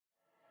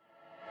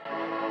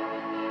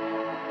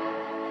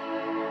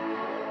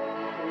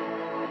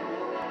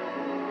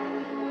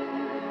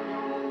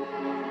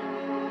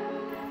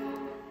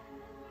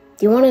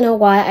Do you want to know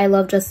why I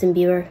love Justin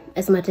Bieber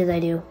as much as I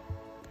do?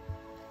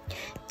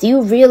 Do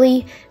you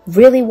really,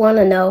 really want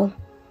to know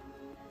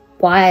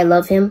why I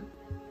love him?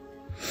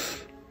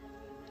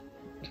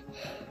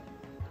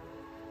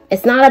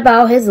 It's not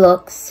about his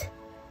looks.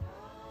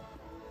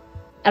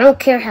 I don't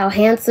care how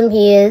handsome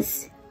he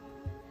is.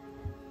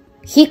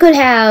 He could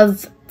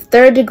have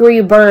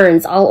third-degree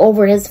burns all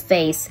over his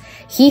face.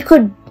 He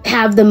could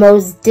have the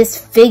most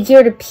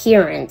disfigured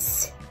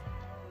appearance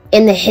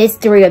in the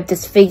history of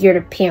disfigured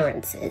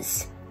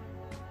appearances.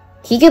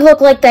 He could look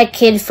like that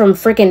kid from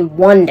freaking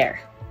Wonder.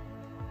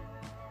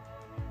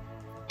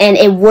 And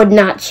it would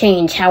not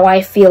change how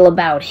I feel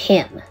about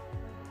him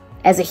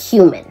as a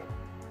human.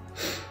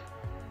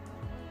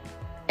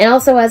 And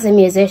also as a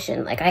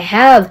musician. Like, I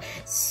have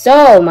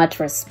so much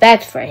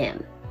respect for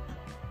him.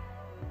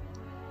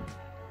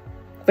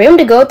 For him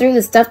to go through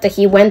the stuff that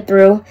he went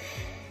through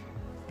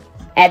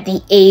at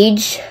the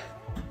age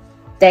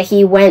that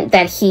he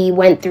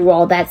went through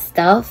all that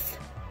stuff.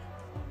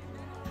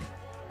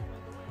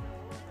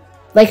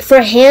 Like,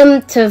 for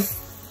him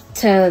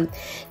to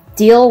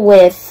deal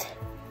with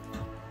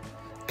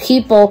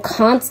people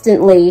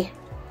constantly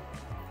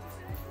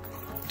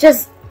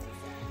just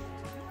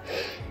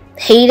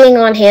hating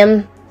on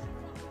him,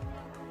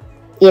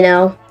 you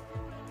know,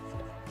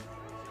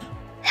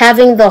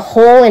 having the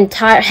whole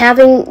entire,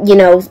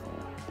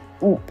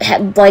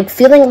 like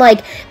feeling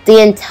like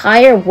the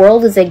entire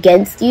world is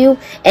against you,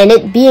 and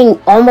it being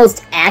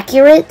almost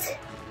accurate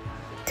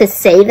to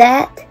say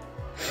that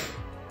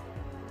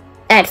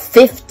at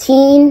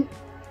 15,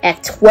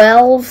 at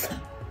 12.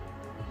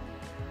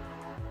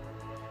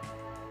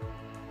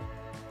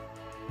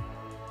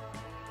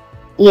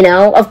 You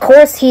know, of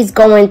course he's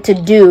going to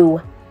do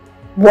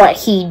what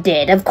he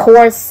did. Of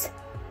course,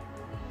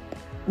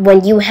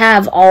 when you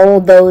have all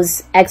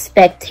those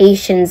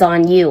expectations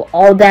on you,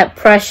 all that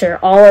pressure,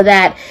 all of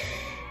that,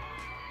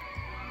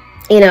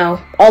 you know,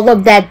 all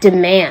of that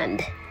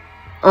demand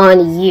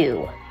on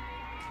you.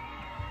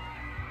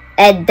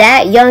 At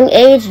that young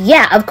age,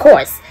 yeah, of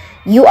course,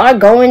 you are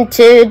going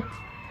to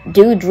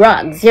do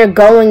drugs. You're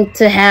going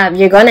to have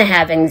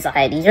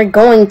anxiety. You're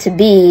going to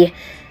be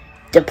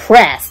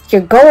depressed.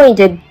 You're going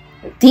to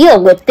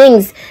deal with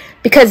things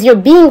because you're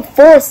being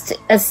forced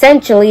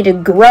essentially to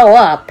grow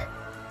up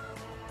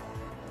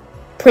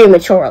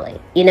prematurely,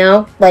 you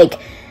know? Like,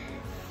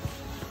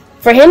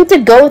 for him to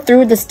go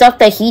through the stuff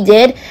that he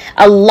did,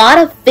 a lot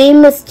of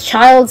famous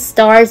child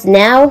stars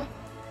now,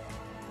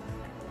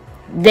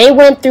 they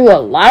went through a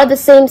lot of the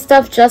same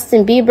stuff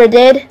Justin Bieber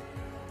did,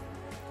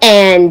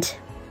 and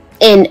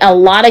in a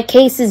lot of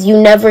cases,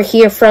 you never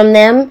hear from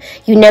them,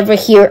 you never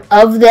hear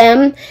of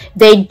them,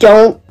 they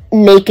don't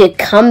make a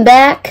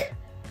comeback.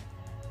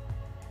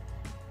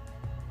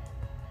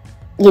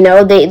 You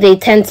know, they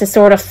tend to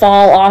sort of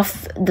fall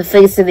off the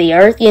face of the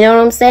earth, you know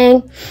what I'm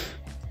saying?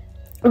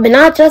 But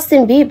not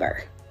Justin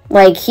Bieber.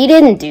 Like, he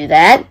didn't do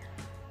that.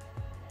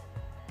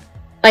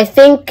 I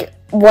think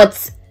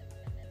what's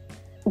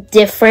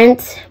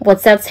different,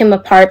 what sets him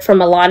apart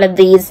from a lot of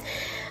these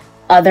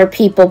other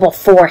people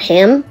before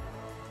him,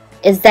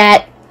 is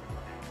that,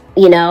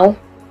 you know,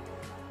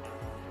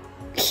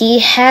 he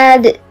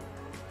had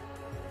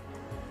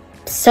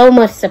so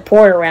much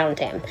support around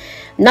him.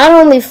 Not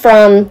only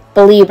from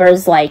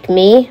believers like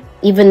me,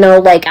 even though,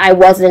 like, I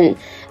wasn't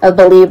a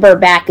believer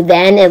back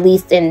then, at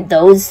least in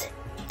those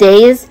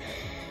days.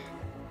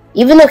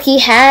 Even though he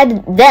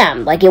had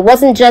them, like, it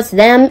wasn't just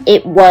them,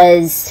 it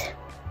was,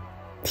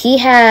 he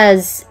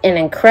has an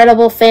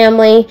incredible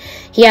family,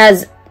 he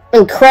has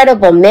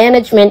incredible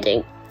management,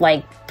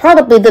 like,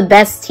 probably the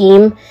best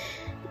team.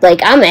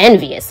 Like, I'm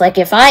envious. Like,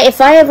 if I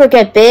ever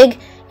get big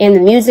in the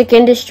music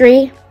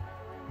industry,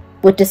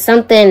 which is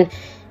something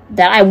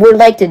that I would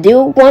like to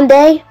do one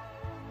day,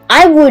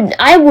 I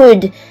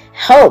would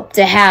hope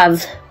to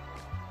have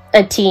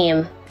a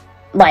team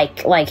like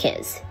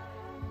his.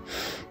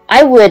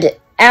 I would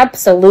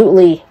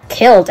absolutely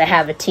kill to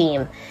have a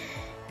team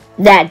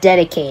that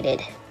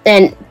dedicated.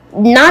 And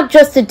not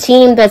just a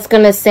team that's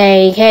gonna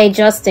say, hey,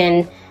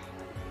 Justin,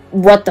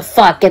 what the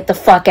fuck, get the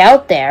fuck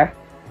out there.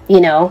 You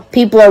know,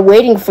 people are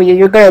waiting for you,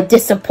 you're gonna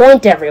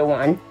disappoint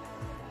everyone.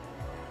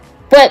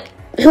 But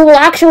who will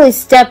actually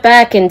step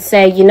back and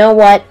say, you know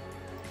what?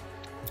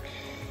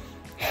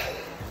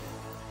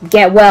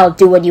 Get well,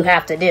 do what you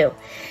have to do.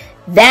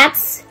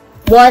 That's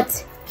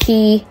what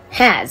he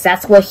has.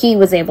 That's what he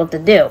was able to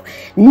do.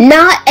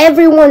 Not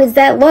everyone is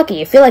that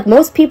lucky. I feel like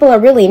most people are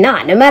really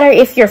not. No matter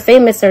if you're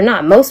famous or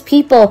not, most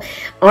people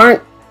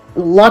aren't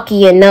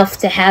lucky enough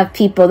to have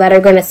people that are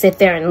going to sit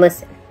there and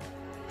listen.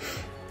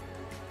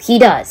 He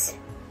does.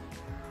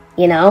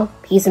 You know,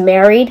 he's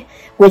married,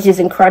 which is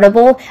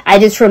incredible. I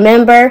just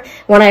remember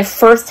when I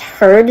first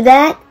heard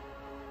that,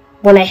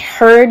 when I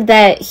heard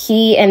that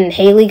he and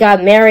Haley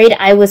got married,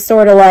 I was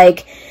sort of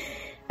like,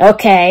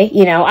 okay,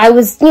 you know, I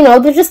was, you know,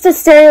 they're just a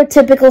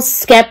stereotypical,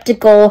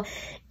 skeptical,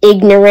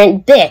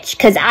 ignorant bitch.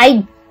 Because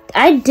I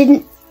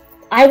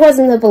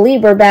wasn't a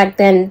believer back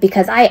then,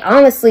 because I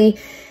honestly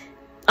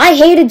I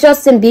hated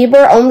Justin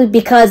Bieber only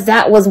because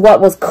that was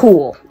what was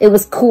cool. It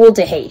was cool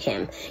to hate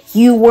him.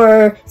 You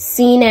were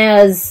seen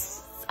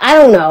as, I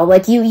don't know,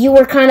 like you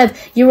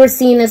were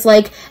seen as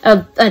like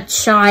a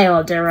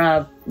child or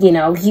a, you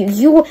know,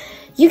 you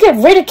get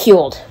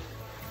ridiculed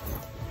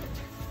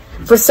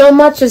for so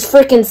much as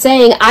freaking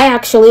saying, I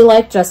actually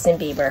like Justin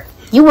Bieber.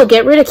 You will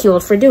get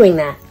ridiculed for doing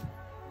that.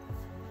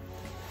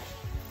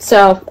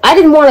 So, I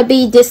didn't want to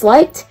be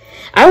disliked.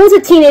 I was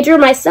a teenager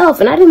myself,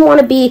 and I didn't want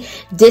to be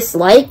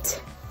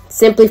disliked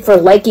simply for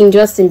liking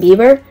Justin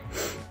Bieber.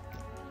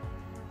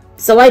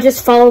 So I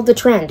just followed the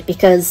trend,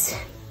 because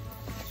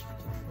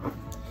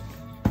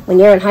when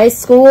you're in high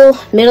school,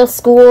 middle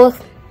school,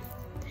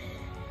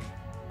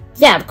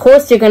 yeah, of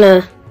course you're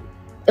gonna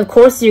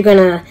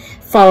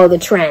follow the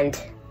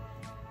trend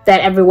that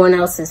everyone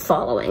else is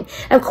following.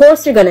 Of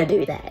course you're gonna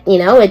do that, you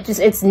know?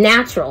 It's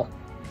natural,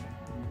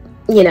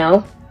 you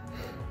know?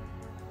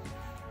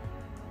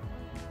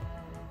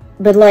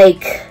 But,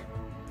 like,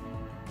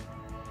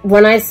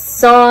 when I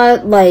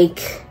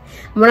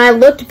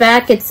looked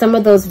back at some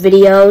of those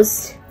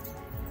videos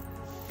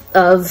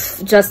of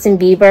Justin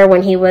Bieber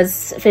when he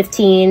was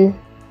 15,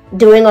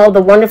 doing all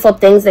the wonderful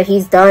things that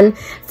he's done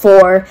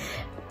for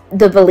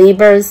the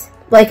Beliebers,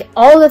 like,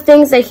 all the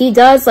things that he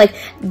does, like,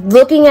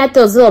 looking at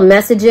those little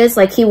messages,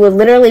 like, he would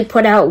literally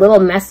put out little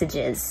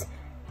messages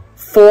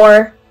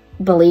for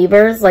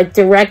Beliebers, like,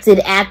 directed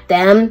at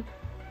them.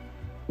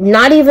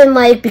 Not even,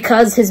 like,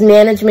 because his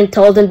management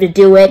told him to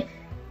do it.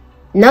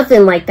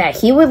 Nothing like that.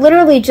 He would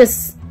literally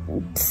just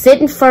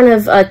sit in front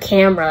of a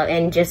camera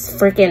and just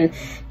freaking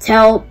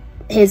tell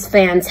his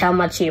fans how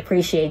much he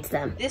appreciates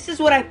them. This is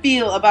what I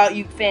feel about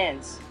you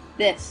fans.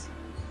 This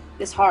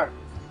heart.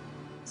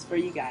 It's for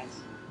you guys.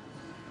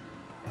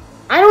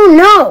 I don't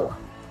know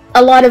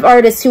a lot of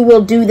artists who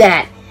will do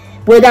that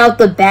without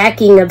the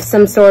backing of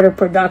some sort of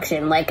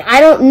production. Like, I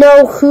don't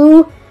know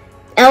who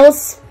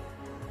else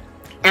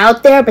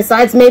out there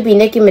besides maybe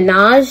Nicki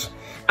Minaj.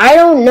 I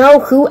don't know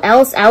who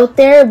else out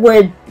there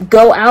would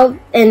go out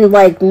and,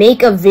 like,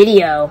 make a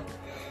video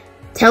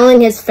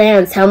telling his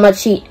fans how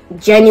much he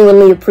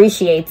genuinely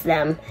appreciates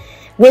them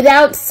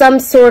without some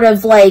sort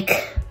of,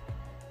 like,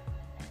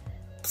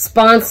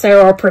 sponsor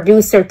or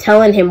producer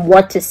telling him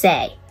what to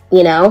say,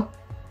 you know?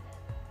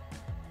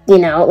 You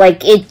know,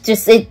 like,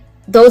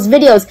 those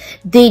videos,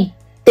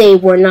 they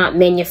were not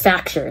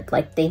manufactured.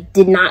 Like, they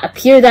did not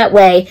appear that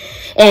way,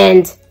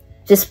 and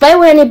despite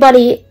what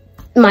anybody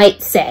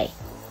might say,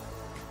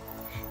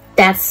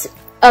 that's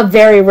a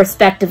very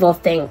respectable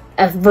thing.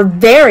 A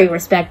very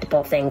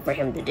respectable thing for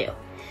him to do.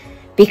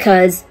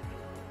 Because,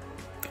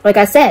 like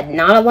I said,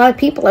 not a lot of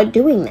people are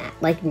doing that.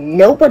 Like,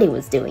 nobody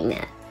was doing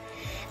that.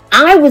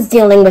 I was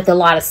dealing with a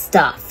lot of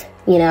stuff,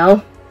 you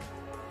know?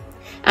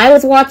 I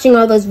was watching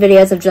all those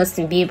videos of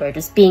Justin Bieber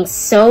just being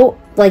so,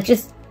 like,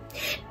 just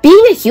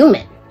being a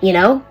human, you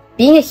know?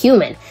 Being a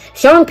human.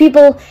 Showing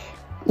people,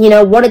 you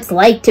know, what it's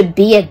like to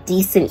be a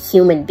decent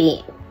human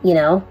being, you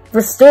know?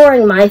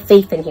 Restoring my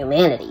faith in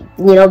humanity.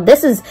 You know,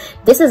 this is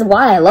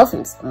why I love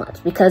him so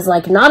much. Because,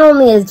 like, not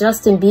only is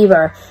Justin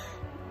Bieber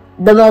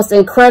the most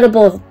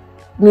incredible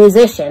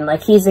musician,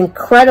 like, he's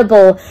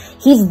incredible,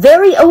 he's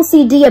very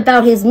OCD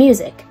about his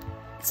music.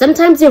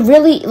 Sometimes you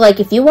really, like,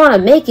 if you want to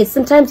make it,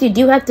 sometimes you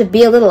do have to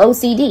be a little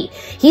OCD.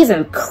 He's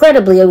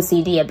incredibly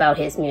OCD about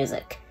his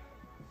music.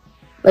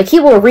 Like,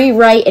 he will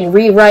rewrite and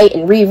rewrite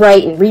and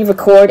rewrite and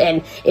re-record,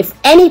 and if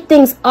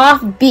anything's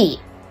offbeat,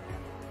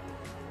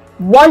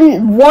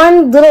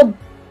 one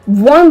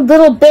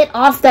little bit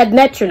off that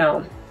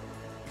metronome,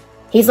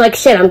 he's like,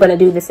 shit, I'm gonna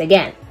do this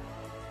again.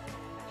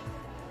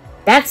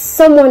 That's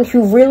someone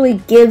who really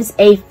gives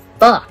a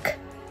fuck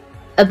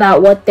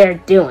about what they're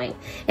doing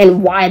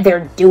and why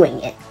they're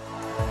doing it.